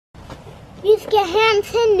Vi skal hen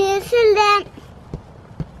til Nisseland.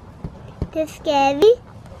 Det skal vi.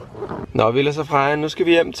 Nå, Vilas og Freja, nu skal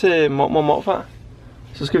vi hjem til mormor og morfar.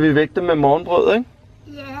 Så skal vi vække dem med morgenbrød, ikke?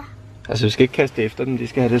 Ja. Altså, vi skal ikke kaste efter dem, de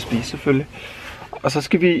skal have det at spise selvfølgelig. Og så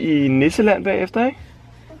skal vi i Nisseland bagefter, ikke?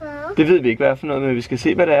 Ja. Det ved vi ikke, hvad er for noget, men vi skal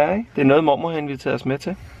se, hvad det er, ikke? Det er noget, mormor har inviteret os med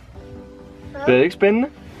til. Ja. Bliver det ikke spændende?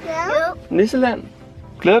 Ja. Jo. Nisseland.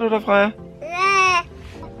 Glæder du dig, Freja? Ja.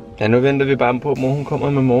 Ja, nu venter vi bare på, at mor hun kommer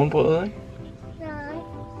med morgenbrødet, ikke? Nej.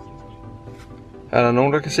 Er der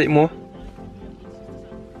nogen, der kan se mor?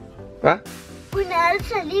 Hvad? Hun er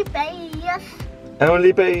altså lige bag i os. Er hun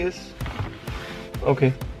lige bag os?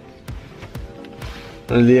 Okay.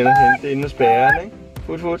 Hun er lige inde og hente det inde hos bæren, ikke?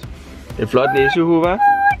 Fut, fut. Det er en flot næsehue, hva'?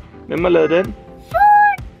 Hvem har lavet den?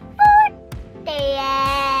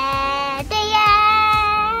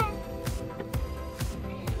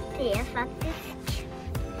 Det er faktisk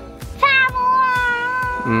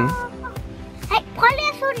farmor. Mm. Hey, prøv lige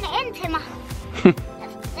at suge den ind til mig.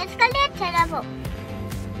 Den skal lidt tættere på.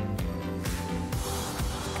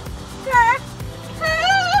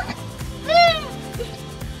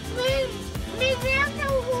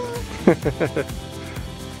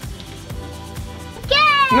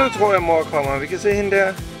 Nu tror jeg, mor kommer. Vi kan se hende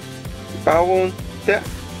der. I bagruden. Der.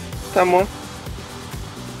 Der er mor.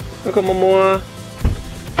 Nu kommer mor.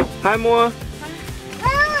 Hej, mor.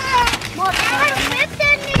 Mor, hvad har du købt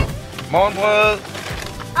den i? Morgenbrød.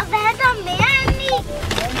 Og hvad er der mere end i?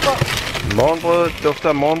 Morgenbrød. Dufter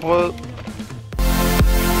af morgenbrød.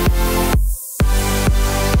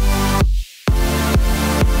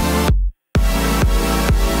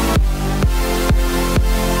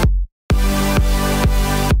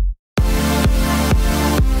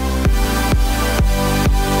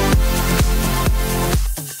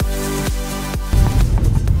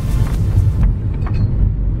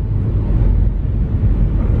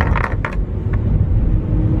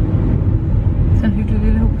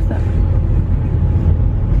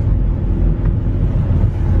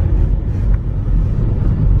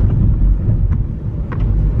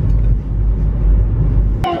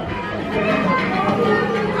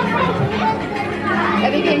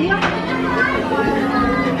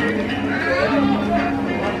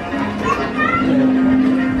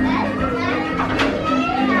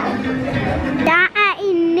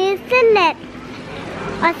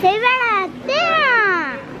 Og se, hvad der er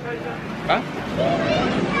der. Hvad?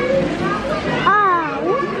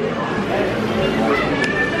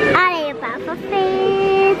 Og det er bare for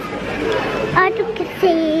fedt. Og du kan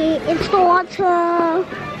se en stor tog.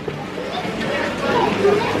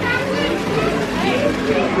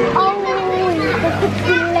 Og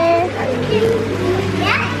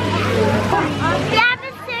jeg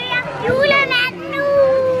besøger Julemanden nu.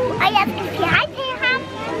 Og jeg skal sige hej til ham.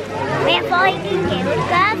 Men jeg får ikke en gave. Det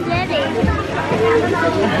gør jeg slet ikke.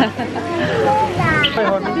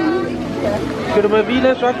 Skal du med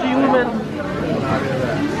Vilas op til Julemanden?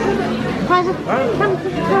 Kom.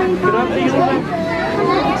 Skal du op til Julemanden?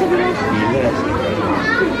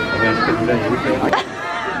 Hvad skal du der julegave?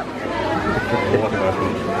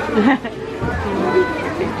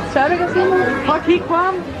 Så du kan sige noget. Prøv at kigge på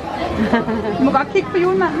ham. Du må godt kigge på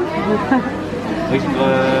Julemanden.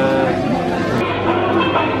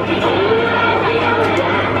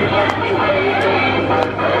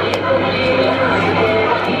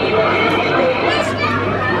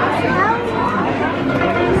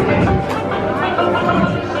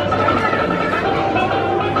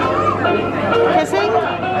 Kan se?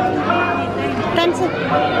 Danse.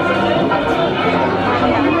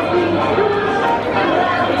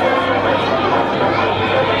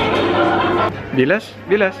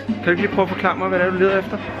 Vilas, kan du ikke lige prøve at forklare mig, hvad det er, du leder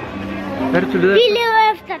efter? Hvad er det, du leder Vi efter?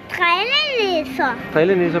 lever efter drillenisser.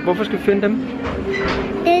 Drillenisser, hvorfor skal vi finde dem?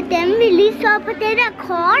 Det er dem, vi lige så på det der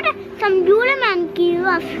korte, som Julemanden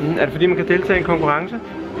giver os. Er det fordi, man kan deltage i en konkurrence?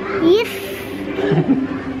 Yes.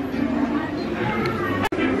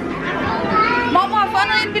 Mormor har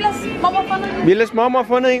fundet en, Vilas. Mormor har fundet en. Vilas mormor har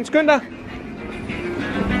fundet en. Skynd dig!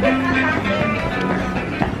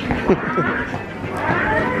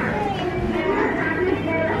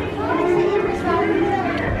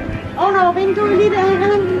 Der var vinduet lige der.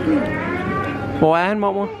 Hvor er han,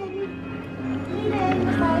 mormor?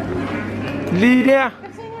 Lige der. Ja.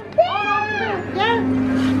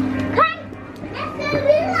 Kom.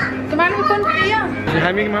 Så mangler vi kun 4.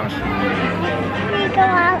 Hej, Mickey Mouse. Mickey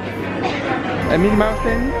Mouse. Er Mickey Mouse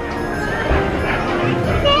derinde?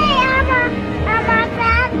 Se, Anders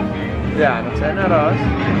Sand. Ja, Anders Sand er der også.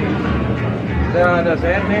 Der er Anders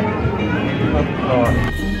Sand med.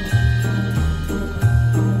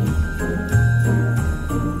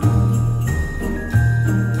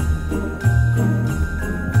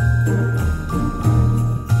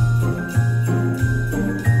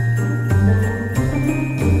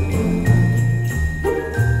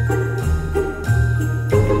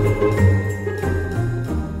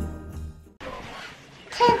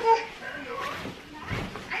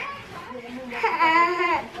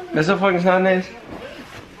 Hvad så, frøken Snarnæs?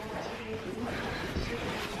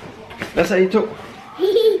 Hvad så, I to? Hey,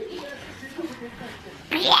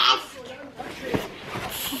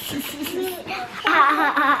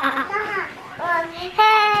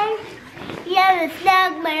 jeg vil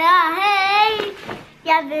snakke med dig, hey.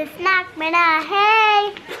 Jeg vil snakke med dig, hey.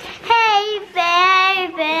 Hey,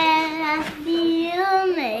 baby, I feel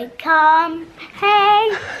me come, hey.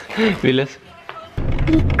 Vilas.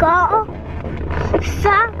 I går,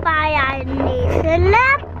 så var jeg i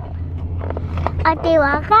Nisseland, og det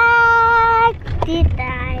var rigtig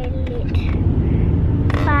dejligt,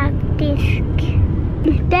 faktisk.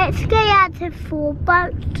 I dag skal jeg til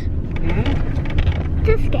fodbold.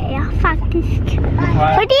 Det skal jeg faktisk.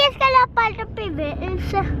 Fordi jeg skal lave bold og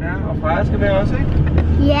bevægelse. Ja, og Freja skal med også, ikke?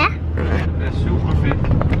 Ja. Det er super fedt.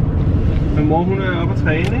 Men mor, hun er oppe at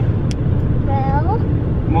træne, ikke? Hvad?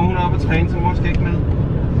 Mor, hun er oppe at træne, så mor skal ikke med.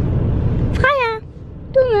 Freja,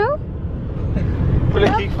 du er med. Prøv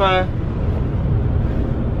lige at kigge, Freja.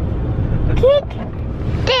 Kig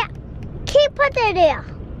der. Kig på det der.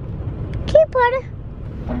 Kig på det.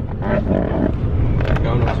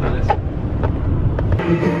 Gør hun også, Vilas.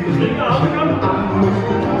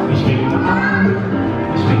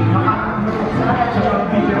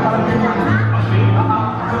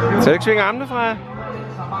 Så du ikke svinge armene, Freja?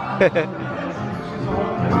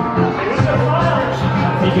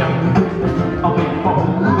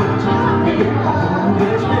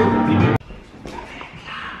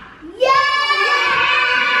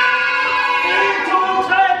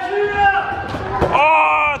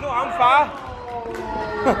 Du ramte far!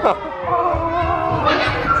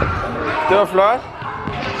 Det var flot.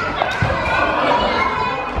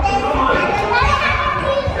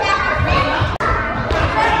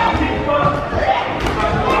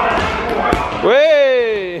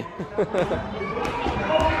 Wey!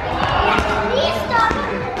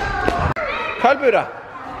 Koldbøtter!